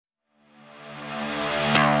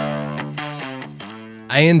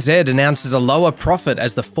ANZ announces a lower profit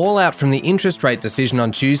as the fallout from the interest rate decision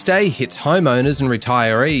on Tuesday hits homeowners and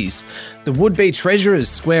retirees. The would-be treasurers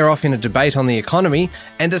square off in a debate on the economy,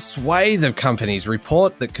 and a swathe of companies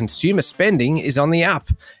report that consumer spending is on the up.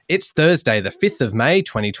 It's Thursday, the 5th of May,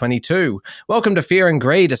 2022. Welcome to Fear and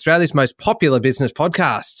Greed, Australia's most popular business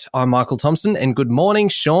podcast. I'm Michael Thompson, and good morning,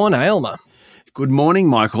 Sean Aylmer. Good morning,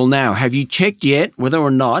 Michael. Now, have you checked yet whether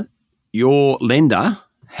or not your lender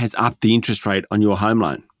has upped the interest rate on your home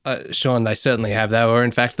loan? Sean, they certainly have. They were,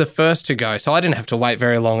 in fact, the first to go, so I didn't have to wait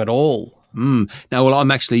very long at all. Now, well,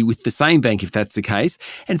 I'm actually with the same bank, if that's the case.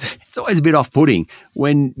 And it's always a bit off-putting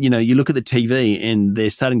when, you look at the TV and they're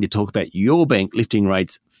starting to talk about your bank lifting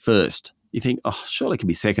rates first. You think, surely it can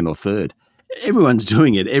be second or third. Everyone's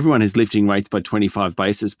doing it. Everyone is lifting rates by 25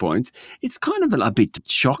 basis points. It's kind of a bit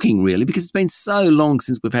shocking, really, because it's been so long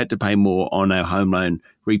since we've had to pay more on our home loan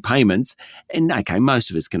repayments. And, okay, most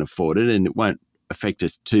of us can afford it and it won't affect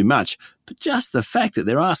us too much. But just the fact that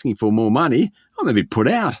they're asking for more money, I'm a bit put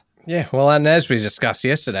out. Yeah, well, and as we discussed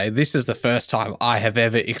yesterday, this is the first time I have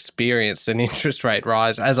ever experienced an interest rate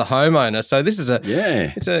rise as a homeowner. So this is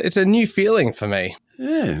it's a new feeling for me.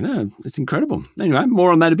 Yeah, no, it's incredible. Anyway,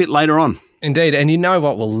 more on that a bit later on. Indeed. And you know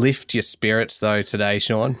what will lift your spirits, though, today,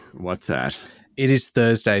 Sean? What's that? It is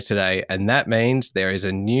Thursday today, and that means there is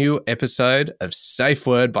a new episode of Safe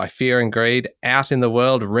Word by Fear and Greed out in the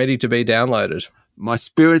world, ready to be downloaded. My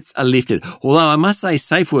spirits are lifted. Although I must say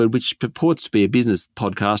Safe Word, which purports to be a business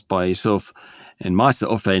podcast by yourself and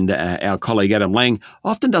myself and our colleague Adam Lang,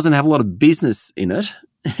 often doesn't have a lot of business in it.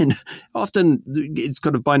 And often it's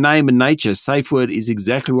kind of by name and nature. Safe Word is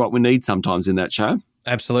exactly what we need sometimes in that show.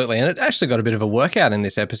 Absolutely. And it actually got a bit of a workout in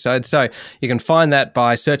this episode. So you can find that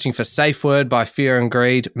by searching for Safe Word by Fear and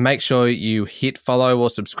Greed. Make sure you hit follow or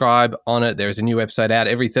subscribe on it. There is a new episode out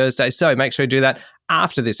every Thursday. So make sure you do that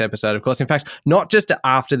after this episode, of course. In fact, not just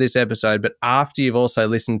after this episode, but after you've also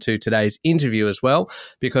listened to today's interview as well,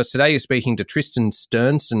 because today you're speaking to Tristan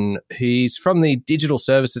Sternson. He's from the digital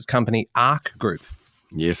services company ARC Group.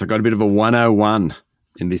 Yes, I got a bit of a 101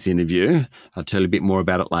 in this interview. I'll tell you a bit more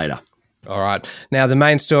about it later. All right. Now, the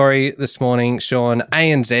main story this morning, Sean,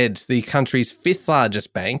 ANZ, the country's fifth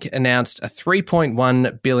largest bank, announced a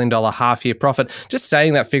 $3.1 billion half-year profit. Just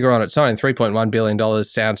saying that figure on its own, $3.1 billion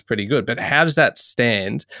sounds pretty good. But how does that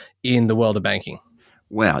stand in the world of banking?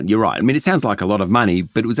 Well, you're right. I mean, it sounds like a lot of money,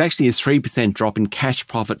 but it was actually a 3% drop in cash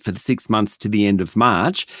profit for the 6 months to the end of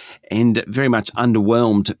March and very much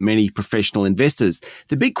underwhelmed many professional investors.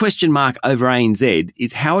 The big question mark over ANZ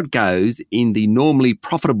is how it goes in the normally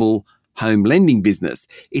profitable home lending business.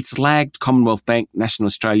 It's lagged Commonwealth Bank, National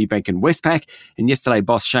Australia Bank and Westpac, and yesterday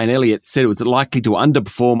boss Shane Elliott said it was likely to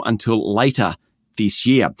underperform until later this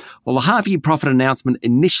year. Well, the half-year profit announcement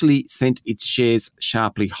initially sent its shares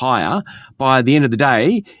sharply higher. By the end of the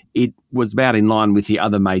day, it was about in line with the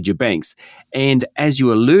other major banks. And as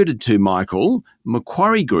you alluded to, Michael,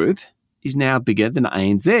 Macquarie Group is now bigger than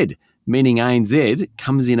ANZ, meaning ANZ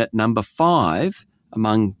comes in at number 5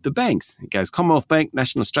 among the banks. It goes Commonwealth Bank,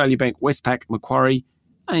 National Australia Bank, Westpac, Macquarie,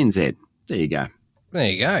 ANZ. There you go. There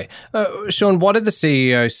you go. Sean, what did the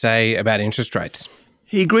CEO say about interest rates?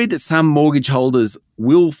 He agreed that some mortgage holders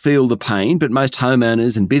will feel the pain, but most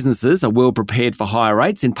homeowners and businesses are well prepared for higher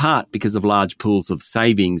rates, in part because of large pools of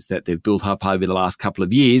savings that they've built up over the last couple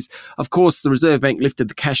of years. Of course, the Reserve Bank lifted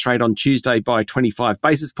the cash rate on Tuesday by 25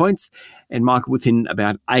 basis points, and Michael, within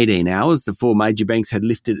about 18 hours, the 4 major banks had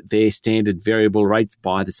lifted their standard variable rates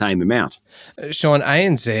by the same amount. Sean,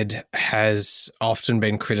 ANZ has often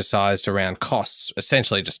been criticised around costs,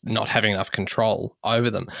 essentially just not having enough control over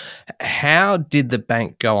them. How did the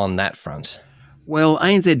bank go on that front? Well,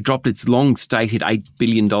 ANZ dropped its long-stated $8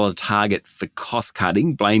 billion target for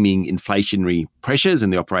cost-cutting, blaming inflationary pressures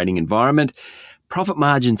and the operating environment. Profit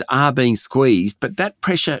margins are being squeezed, but that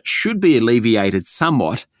pressure should be alleviated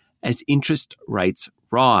somewhat as interest rates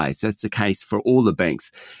rise. That's the case for all the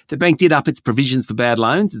banks. The bank did up its provisions for bad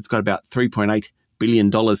loans. It's got about $3.8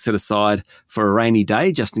 billion set aside for a rainy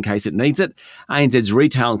day, just in case it needs it. ANZ's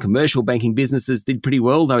retail and commercial banking businesses did pretty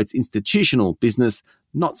well, though its institutional business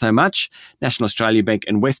not so much. National Australia Bank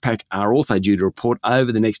and Westpac are also due to report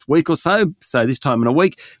over the next week or so. So this time in a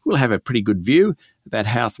week, we'll have a pretty good view about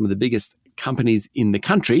how some of the biggest companies in the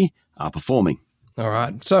country are performing. All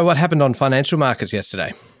right. So what happened on financial markets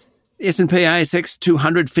yesterday? S&P ASX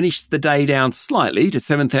 200 finished the day down slightly to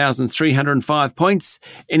 7,305 points.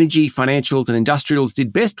 Energy, financials and industrials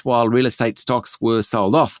did best, while real estate stocks were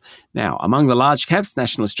sold off. Now, among the large caps,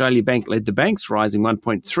 National Australia Bank led the banks, rising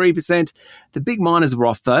 1.3%. The big miners were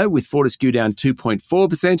off, though, with Fortescue down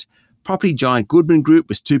 2.4%. Property giant Goodman Group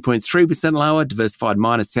was 2.3% lower. Diversified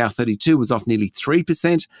miner South 32 was off nearly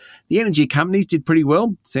 3%. The energy companies did pretty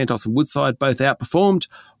well. Santos and Woodside both outperformed,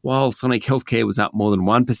 while Sonic Healthcare was up more than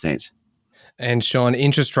 1%. And Sean,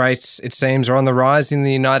 interest rates, it seems, are on the rise in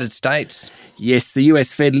the United States. Yes, the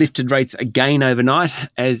US Fed lifted rates again overnight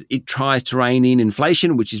as it tries to rein in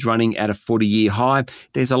inflation, which is running at a 40-year high.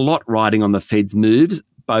 There's a lot riding on the Fed's moves,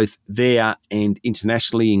 both there and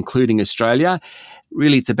internationally, including Australia.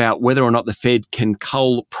 Really, it's about whether or not the Fed can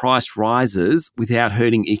cull price rises without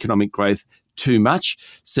hurting economic growth too much.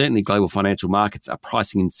 Certainly, global financial markets are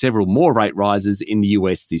pricing in several more rate rises in the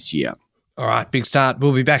US this year. All right, big start.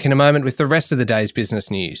 We'll be back in a moment with the rest of the day's business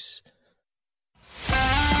news.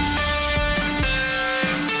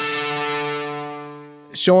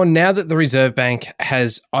 Sean, now that the Reserve Bank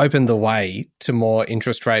has opened the way to more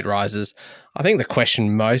interest rate rises, I think the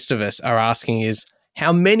question most of us are asking is,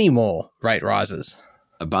 how many more rate rises?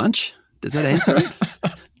 A bunch? Does that answer it?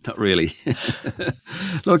 Not really.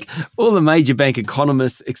 Look, all the major bank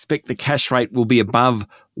economists expect the cash rate will be above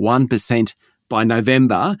 1% by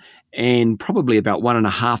November and probably about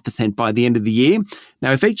 1.5% by the end of the year.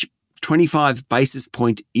 Now, if each 25 basis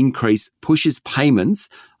point increase pushes payments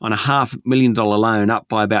on a $500,000 loan up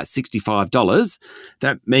by about $65,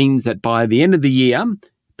 that means that by the end of the year,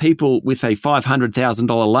 people with a $500,000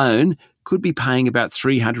 loan could be paying about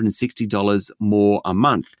 $360 more a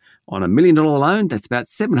month. On a $1 million loan, that's about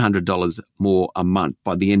 $700 more a month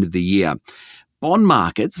by the end of the year. Bond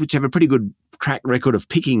markets, which have a pretty good track record of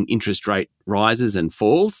picking interest rate rises and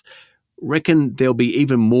falls, reckon there'll be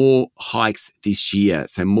even more hikes this year,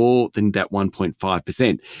 so more than that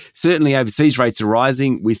 1.5%. Certainly overseas rates are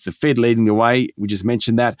rising, with the Fed leading the way. We just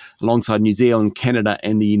mentioned that, alongside New Zealand, Canada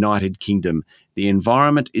and the United Kingdom. The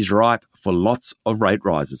environment is ripe for lots of rate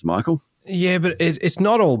rises, Michael. Yeah, but it's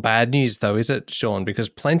not all bad news though, is it, Sean? Because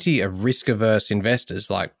plenty of risk-averse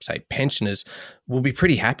investors, like, say, pensioners, will be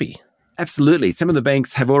pretty happy. Absolutely. Some of the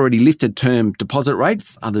banks have already lifted term deposit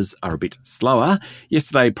rates. Others are a bit slower.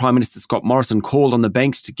 Yesterday, Prime Minister Scott Morrison called on the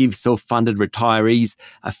banks to give self-funded retirees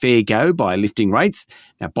a fair go by lifting rates.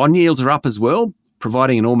 Now, bond yields are up as well,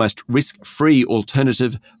 providing an almost risk-free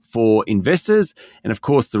alternative for investors. And of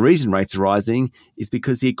course, the reason rates are rising is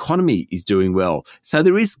because the economy is doing well. So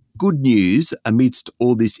there is good news amidst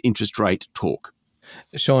all this interest rate talk.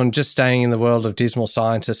 Sean, just staying in the world of dismal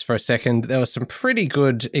scientists for a second, there were some pretty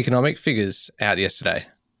good economic figures out yesterday.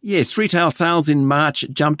 Yes, retail sales in March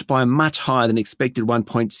jumped by a much higher than expected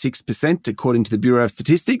 1.6%, according to the Bureau of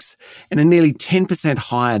Statistics, and are nearly 10%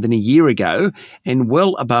 higher than a year ago and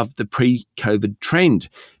well above the pre-COVID trend.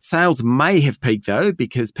 Sales may have peaked, though,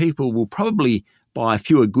 because people will probably buy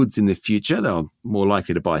fewer goods in the future. They're more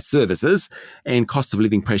likely to buy services, and cost of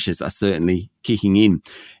living pressures are certainly kicking in.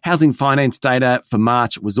 Housing finance data for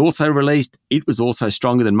March was also released. It was also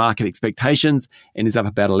stronger than market expectations and is up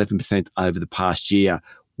about 11% over the past year.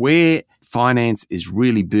 Where finance is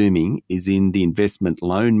really booming is in the investment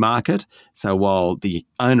loan market. So while the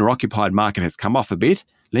owner-occupied market has come off a bit,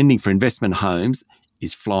 lending for investment homes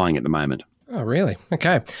is flying at the moment. Oh, really?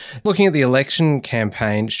 Okay. Looking at the election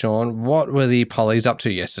campaign, Sean, what were the pollies up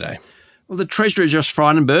to yesterday? Well, the Treasurer Josh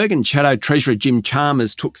Frydenberg and Shadow Treasurer Jim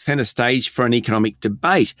Chalmers took centre stage for an economic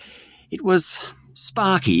debate. It was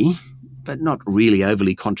sparky, but not really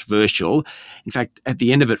overly controversial. In fact, at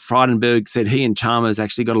the end of it, Frydenberg said he and Chalmers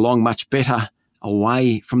actually got along much better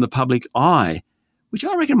away from the public eye, which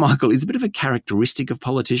I reckon, Michael, is a bit of a characteristic of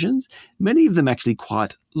politicians. Many of them actually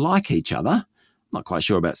quite like each other. Not quite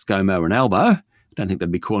sure about ScoMo and Albo. I don't think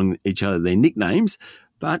they'd be calling each other their nicknames.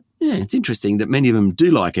 But yeah, it's interesting that many of them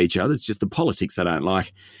do like each other. It's just the politics they don't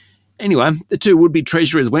like. Anyway, the two would-be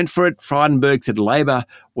treasurers went for it. Frydenberg said Labor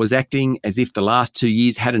was acting as if the last 2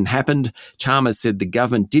 years hadn't happened. Chalmers said the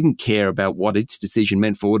government didn't care about what its decision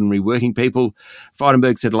meant for ordinary working people.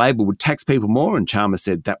 Frydenberg said Labor would tax people more, and Chalmers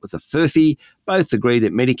said that was a furphy. Both agree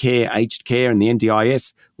that Medicare, aged care and the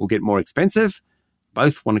NDIS will get more expensive.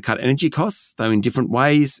 Both want to cut energy costs, though in different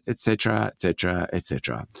ways, etc., etc.,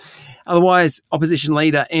 etc. Otherwise, opposition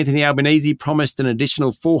leader Anthony Albanese promised an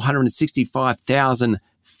additional 465,000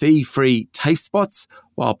 fee-free TAFE spots,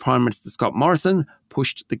 while Prime Minister Scott Morrison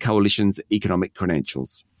pushed the coalition's economic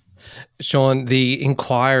credentials. Sean, the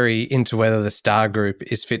inquiry into whether the Star Group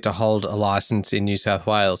is fit to hold a licence in New South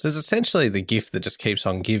Wales is essentially the gift that just keeps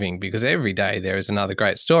on giving, because every day there is another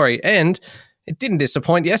great story, and it didn't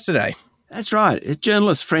disappoint yesterday. That's right. A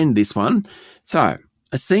journalist friend, this one. So,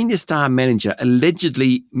 a senior Star manager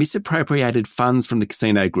allegedly misappropriated funds from the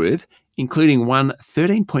casino group, including one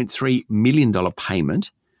 $13.3 million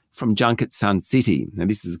payment from Junket Sun City. Now,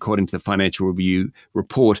 this is according to the Financial Review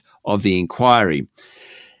report of the inquiry.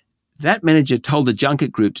 That manager told the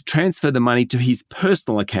Junket Group to transfer the money to his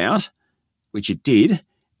personal account, which it did.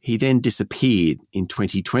 He then disappeared in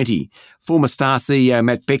 2020. Former Star CEO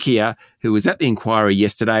Matt Beckier, who was at the inquiry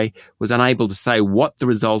yesterday, was unable to say what the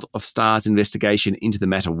result of Star's investigation into the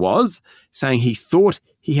matter was, saying he thought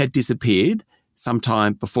he had disappeared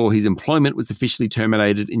sometime before his employment was officially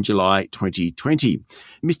terminated in July 2020.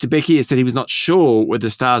 Mr. Beckier said he was not sure whether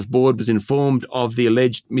Star's board was informed of the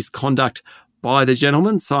alleged misconduct by the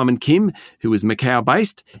gentleman, Simon Kim, who was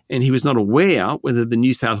Macau-based, and he was not aware whether the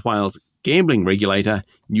New South Wales gambling regulator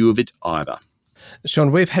knew of it either.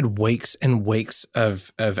 Sean, we've had weeks and weeks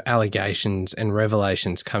of allegations and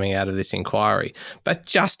revelations coming out of this inquiry, but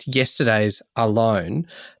just yesterday's alone,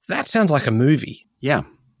 that sounds like a movie. Yeah.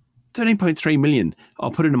 13.3 million.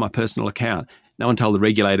 I'll put it in my personal account. No one told the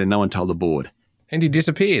regulator, no one told the board. And he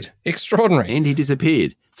disappeared. Extraordinary. And he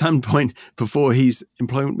disappeared. Some point before his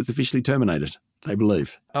employment was officially terminated, they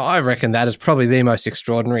believe. Oh, I reckon that is probably the most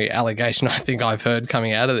extraordinary allegation I think I've heard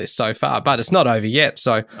coming out of this so far, but it's not over yet.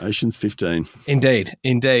 So Ocean's 15.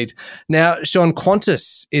 Indeed. Now, Sean,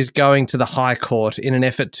 Qantas is going to the High Court in an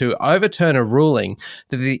effort to overturn a ruling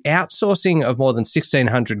that the outsourcing of more than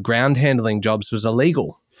 1,600 ground handling jobs was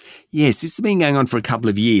illegal. Yes, this has been going on for a couple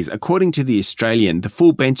of years. According to The Australian, the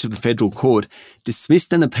full bench of the federal court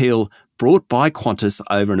dismissed an appeal brought by Qantas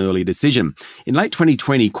over an earlier decision. In late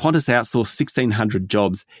 2020, Qantas outsourced 1,600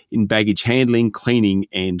 jobs in baggage handling, cleaning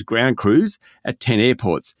and ground crews at 10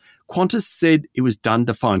 airports. Qantas said it was done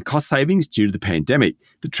to find cost savings due to the pandemic.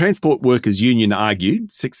 The Transport Workers Union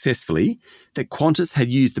argued, successfully, that Qantas had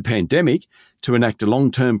used the pandemic to enact a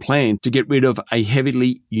long-term plan to get rid of a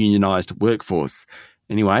heavily unionised workforce.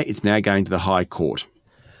 Anyway, it's now going to the High Court.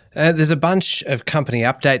 There's a bunch of company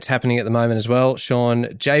updates happening at the moment as well, Sean.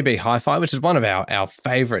 JB Hi-Fi, which is one of our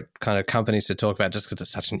favourite kind of companies to talk about just because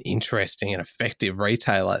it's such an interesting and effective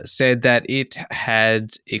retailer, said that it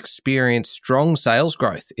had experienced strong sales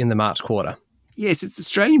growth in the March quarter. Yes, its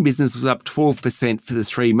Australian business was up 12% for the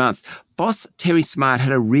 3 months. Boss Terry Smart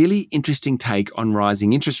had a really interesting take on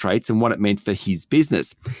rising interest rates and what it meant for his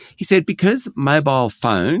business. He said because mobile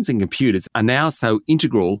phones and computers are now so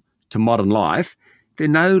integral to modern life, they're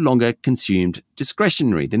no longer consumed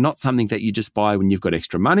discretionary. They're not something that you just buy when you've got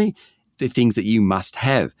extra money. They're things that you must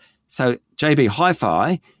have. So JB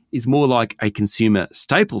Hi-Fi is more like a consumer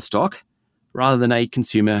staple stock rather than a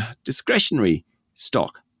consumer discretionary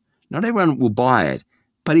stock. Not everyone will buy it,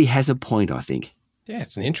 but he has a point, I think. Yeah,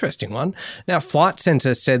 it's an interesting one. Now, Flight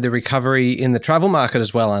Centre said the recovery in the travel market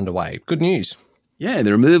is well underway. Good news. Yeah,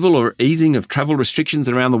 the removal or easing of travel restrictions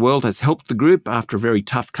around the world has helped the group after a very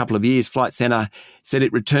tough couple of years. Flight Centre said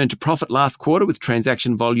it returned to profit last quarter with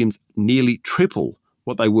transaction volumes nearly triple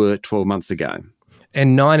what they were 12 months ago.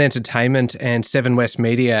 And Nine Entertainment and Seven West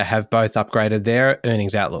Media have both upgraded their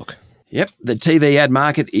earnings outlook. Yep, the TV ad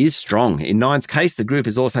market is strong. In Nine's case, the group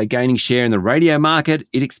is also gaining share in the radio market.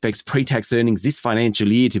 It expects pre-tax earnings this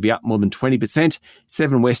financial year to be up more than 20%.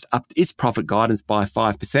 Seven West upped its profit guidance by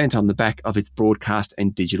 5% on the back of its broadcast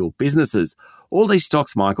and digital businesses. All these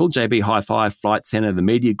stocks, Michael, JB Hi-Fi, Flight Centre, the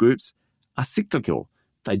media groups, are cyclical.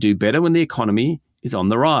 They do better when the economy is on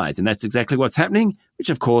the rise. And that's exactly what's happening, which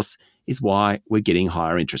of course is why we're getting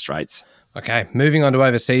higher interest rates. Okay, moving on to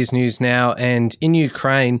overseas news now. And in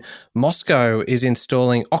Ukraine, Moscow is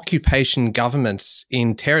installing occupation governments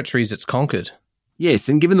in territories it's conquered. Yes,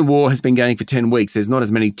 and given the war has been going for 10 weeks, there's not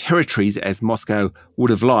as many territories as Moscow would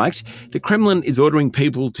have liked. The Kremlin is ordering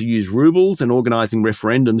people to use rubles and organising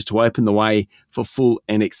referendums to open the way for full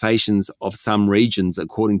annexations of some regions,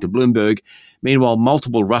 according to Bloomberg. Meanwhile,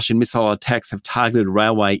 multiple Russian missile attacks have targeted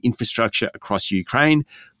railway infrastructure across Ukraine,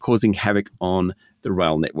 causing havoc on the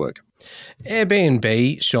rail network.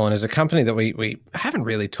 AirBNB, Sean, is a company that we haven't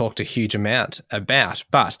really talked a huge amount about,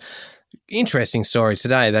 but interesting story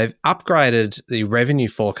today. They've upgraded the revenue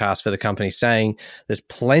forecast for the company, saying there's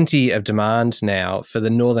plenty of demand now for the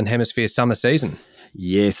Northern Hemisphere summer season.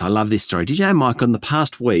 Yes, I love this story. Did you know, Michael, in the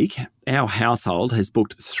past week, our household has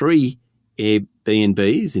booked 3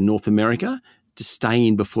 Airbnbs in North America to stay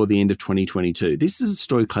in before the end of 2022. This is a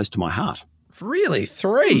story close to my heart. Really?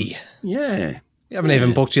 3? Yeah. You haven't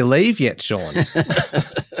even booked your leave yet, Sean. I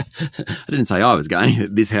didn't say I was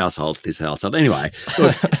going. This household. Anyway,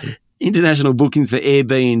 look, international bookings for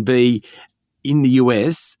Airbnb in the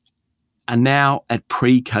US are now at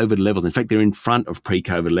pre-COVID levels. In fact, they're in front of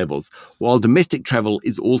pre-COVID levels, while domestic travel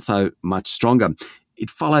is also much stronger. It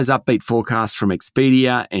follows upbeat forecasts from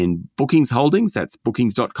Expedia and Bookings Holdings, that's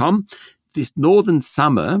bookings.com. This northern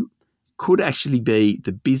summer could actually be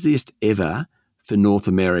the busiest ever for North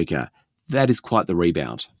America. That is quite the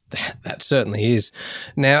rebound. That certainly is.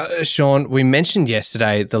 Now, Sean, we mentioned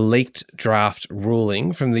yesterday the leaked draft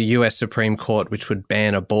ruling from the US Supreme Court, which would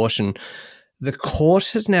ban abortion. The court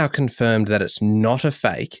has now confirmed that it's not a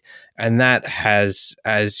fake, and that has,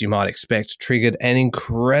 as you might expect, triggered an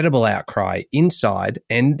incredible outcry inside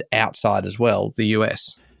and outside as well, the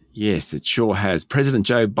US. Yes, it sure has. President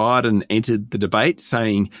Joe Biden entered the debate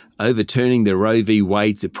saying overturning the Roe v.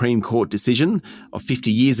 Wade Supreme Court decision of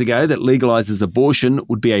 50 years ago that legalises abortion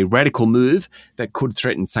would be a radical move that could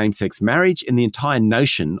threaten same-sex marriage and the entire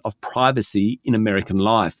notion of privacy in American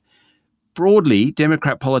life. Broadly,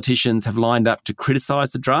 Democrat politicians have lined up to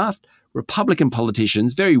criticise the draft. Republican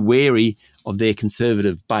politicians, very wary of their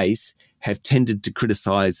conservative base, have tended to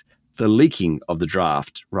criticise the leaking of the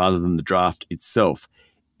draft rather than the draft itself.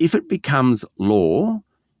 If it becomes law,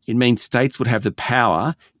 it means states would have the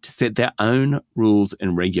power to set their own rules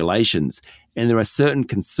and regulations. And there are certain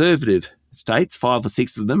conservative states, 5 or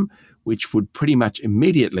 6 of them, which would pretty much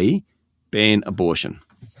immediately ban abortion.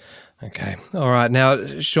 Okay. All right. Now,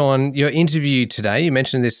 Sean, your interview today, you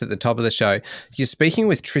mentioned this at the top of the show. You're speaking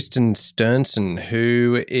with Tristan Sternson,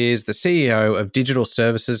 who is the CEO of digital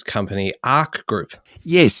services company ARC Group.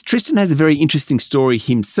 Yes, Tristan has a very interesting story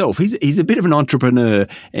himself. He's a bit of an entrepreneur,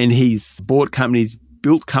 and he's bought companies,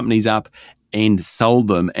 built companies up and sold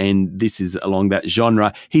them, and this is along that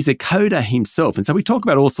genre. He's a coder himself, and so we talk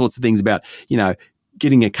about all sorts of things about,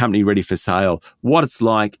 getting a company ready for sale, what it's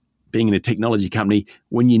like being in a technology company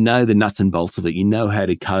when you know the nuts and bolts of it, you know how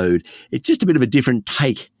to code. It's just a bit of a different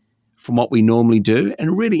take from what we normally do, and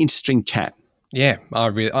a really interesting chat. Yeah, I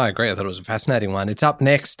agree. I thought it was a fascinating one. It's up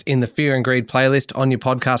next in the Fear and Greed playlist on your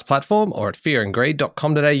podcast platform or at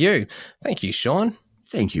fearandgreed.com.au. Thank you, Sean.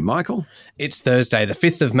 Thank you, Michael. It's Thursday, the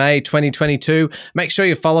 5th of May, 2022. Make sure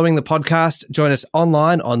you're following the podcast. Join us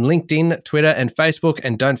online on LinkedIn, Twitter, and Facebook.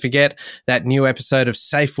 And don't forget that new episode of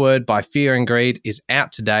Safe Word by Fear and Greed is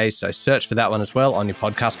out today, so search for that one as well on your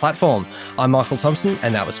podcast platform. I'm Michael Thompson,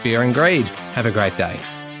 and that was Fear and Greed. Have a great day.